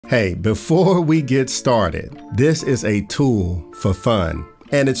Hey, before we get started, this is a tool for fun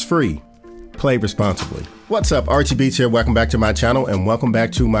and it's free. Play responsibly. What's up, Archie Beats here. Welcome back to my channel and welcome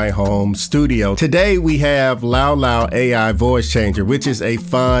back to my home studio. Today we have LALAL.AI voice changer, which is a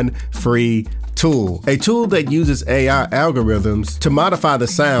fun, free tool. A tool that uses AI algorithms to modify the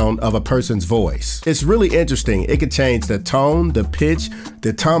sound of a person's voice. It's really interesting. It can change the tone, the pitch,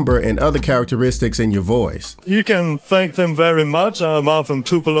 the timbre, and other characteristics in your voice. You can thank them very much. I'm from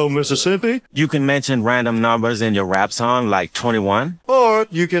Tupelo, Mississippi. You can mention random numbers in your rap song like 21. Or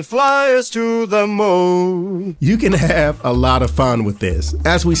you can fly us to the moon. You can have a lot of fun with this.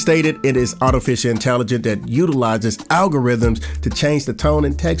 As we stated, it is artificial intelligence that utilizes algorithms to change the tone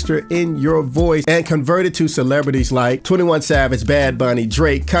and texture in your voice and convert it to celebrities like 21 Savage, Bad Bunny,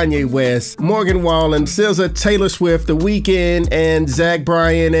 Drake, Kanye West, Morgan Wallen, SZA, Taylor Swift, The Weeknd, and Zach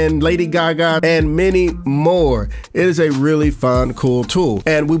Bryan, and Lady Gaga, and many more. It is a really fun, cool tool.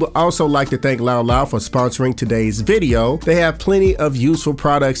 And we would also like to thank LALAL for sponsoring today's video. They have plenty of useful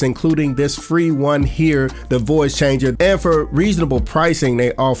products, including this free one here, the voice changer. And for reasonable pricing,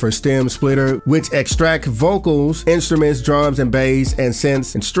 they offer stem splitter, which extract vocals, instruments, drums and bass, and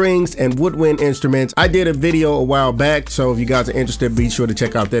synths, and strings, and woodwind instruments. I did a video a while back, so if you guys are interested, be sure to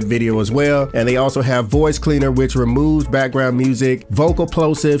check out that video as well. And they also have voice cleaner, which removes background music, vocal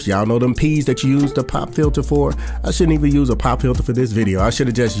plosives, y'all know them P's that you use the pop filter for. I shouldn't even use a pop filter for this video. I should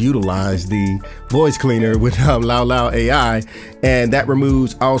have just utilized the voice cleaner with LALAL.AI, and that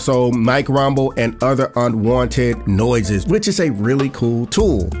removes also mic rumble and other unwanted noises, which is a really cool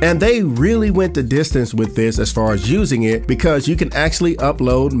tool. And they really went the distance with this as far as using it, because you can actually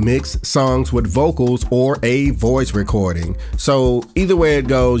upload mixed songs with vocals or a voice recording. So either way it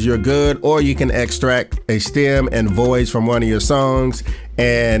goes, you're good. Or you can extract a stem and voice from one of your songs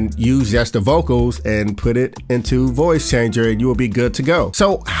and use just the vocals and put it into voice changer and you will be good to go.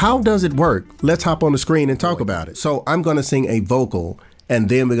 So how does it work? Let's hop on the screen and talk about it. So I'm going to sing a vocal and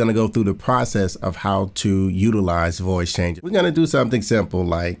then we're going to go through the process of how to utilize voice changer. We're going to do something simple,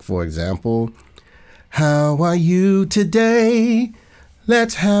 like, for example, how are you today?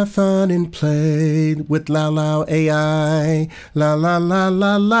 Let's have fun and play with LALAL.AI. La la la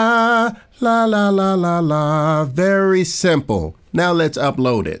la la, la la la la la. Very simple. Now let's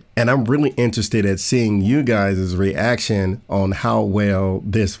upload it. And I'm really interested at seeing you guys' reaction on how well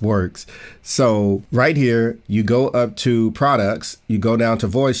this works. So right here, you go up to products, you go down to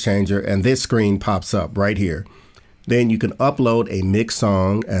voice changer, and this screen pops up right here. Then you can upload a mixed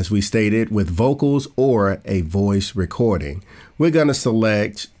song, as we stated, with vocals or a voice recording. We're going to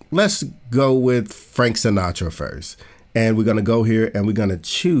select, let's go with Frank Sinatra first. And we're going to go here and we're going to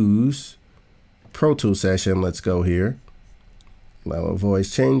choose Pro Tools session. Let's go here. LALAL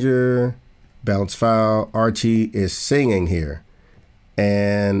voice changer, bounce file. Archie is singing here.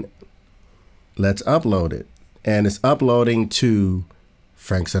 And let's upload it. And it's uploading to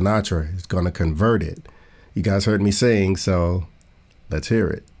Frank Sinatra. It's going to convert it. You guys heard me sing, so let's hear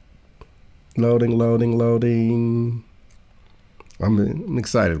it. Loading, loading, loading. I'm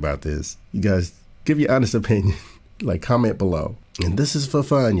excited about this. You guys give your honest opinion, like comment below. And this is for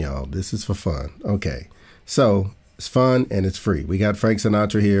fun, y'all. This is for fun. Okay, so it's fun and it's free. We got Frank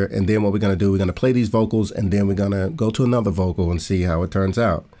Sinatra here, and then what we're gonna do, we're gonna play these vocals and then we're gonna go to another vocal and see how it turns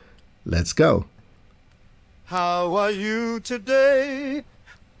out. Let's go. How are you today?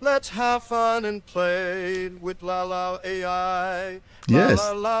 Let's have fun and play with LALAL.AI. Yes.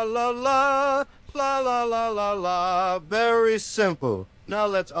 La la la la la la la la la. Very simple. Now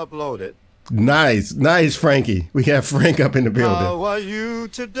let's upload it. Nice, nice, Frankie. We have Frank up in the building. How are you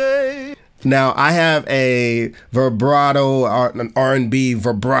today? Now I have a vibrato, an R&B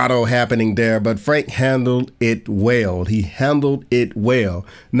vibrato happening there, but Frank handled it well. He handled it well.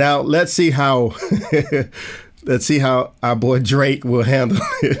 Now let's see how let's see how our boy Drake will handle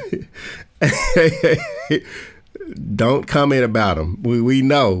it. Don't comment about him. We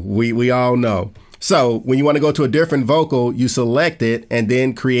know. We all know. So when you want to go to a different vocal, you select it and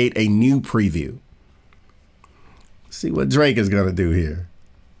then create a new preview. See what Drake is going to do here.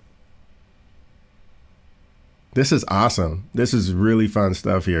 This is awesome. This is really fun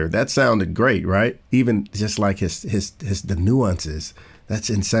stuff here. That sounded great, right? Even just like the nuances. That's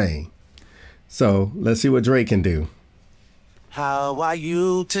insane. So let's see what Drake can do. How are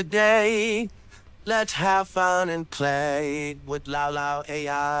you today? Let's have fun and play with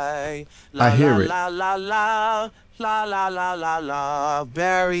LALAL.AI. I hear it. La la la la la la la la.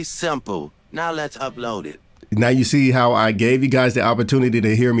 Very simple. Now let's upload it. Now you see how I gave you guys the opportunity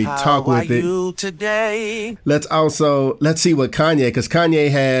to hear me talk with it. How are you today? Let's see what Kanye, because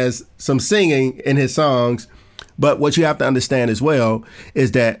Kanye has some singing in his songs, But what you have to understand as well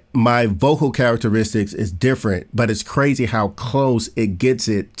is that my vocal characteristics is different, but it's crazy how close it gets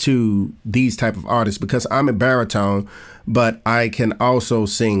it to these type of artists, because I'm a baritone, but I can also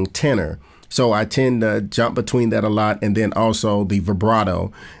sing tenor. So I tend to jump between that a lot, and then also the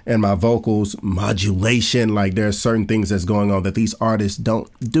vibrato and my vocals modulation. Like there's certain things that's going on that these artists don't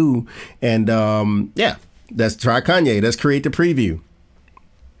do. And yeah, let's try Kanye. Let's create the preview.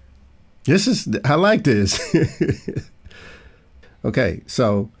 I like this. Okay,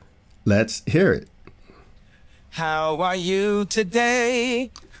 so let's hear it. How are you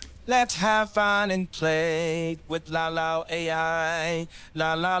today? Let's have fun and play with LALAL.AI.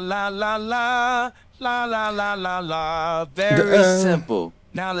 La la la la la la la la la la. Very simple.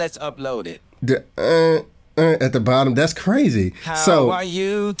 Now let's upload it. At the bottom, that's crazy. How are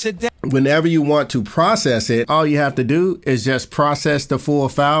you today? Whenever you want to process it, all you have to do is just process the full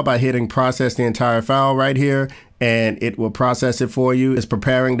file by hitting process the entire file right here, and it will process it for you. It's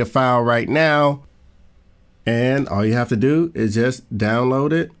preparing the file right now, and all you have to do is just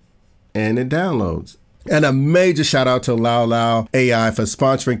download it, and it downloads. And a major shout out to LALAL.AI for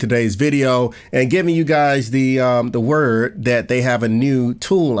sponsoring today's video and giving you guys the word that they have a new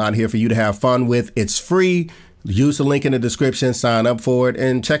tool out here for you to have fun with. It's free. Use the link in the description, sign up for it,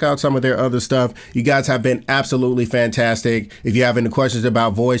 and check out some of their other stuff. You guys have been absolutely fantastic. If you have any questions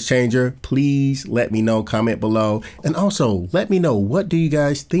about Voice Changer, please let me know, comment below. And also let me know, what do you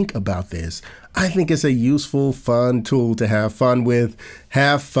guys think about this? I think it's a useful, fun tool to have fun with.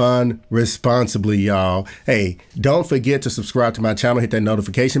 Have fun responsibly, y'all. Hey, don't forget to subscribe to my channel, hit that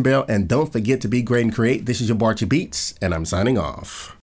notification bell, and don't forget to be great and create. This is your Barchi Beats, and I'm signing off.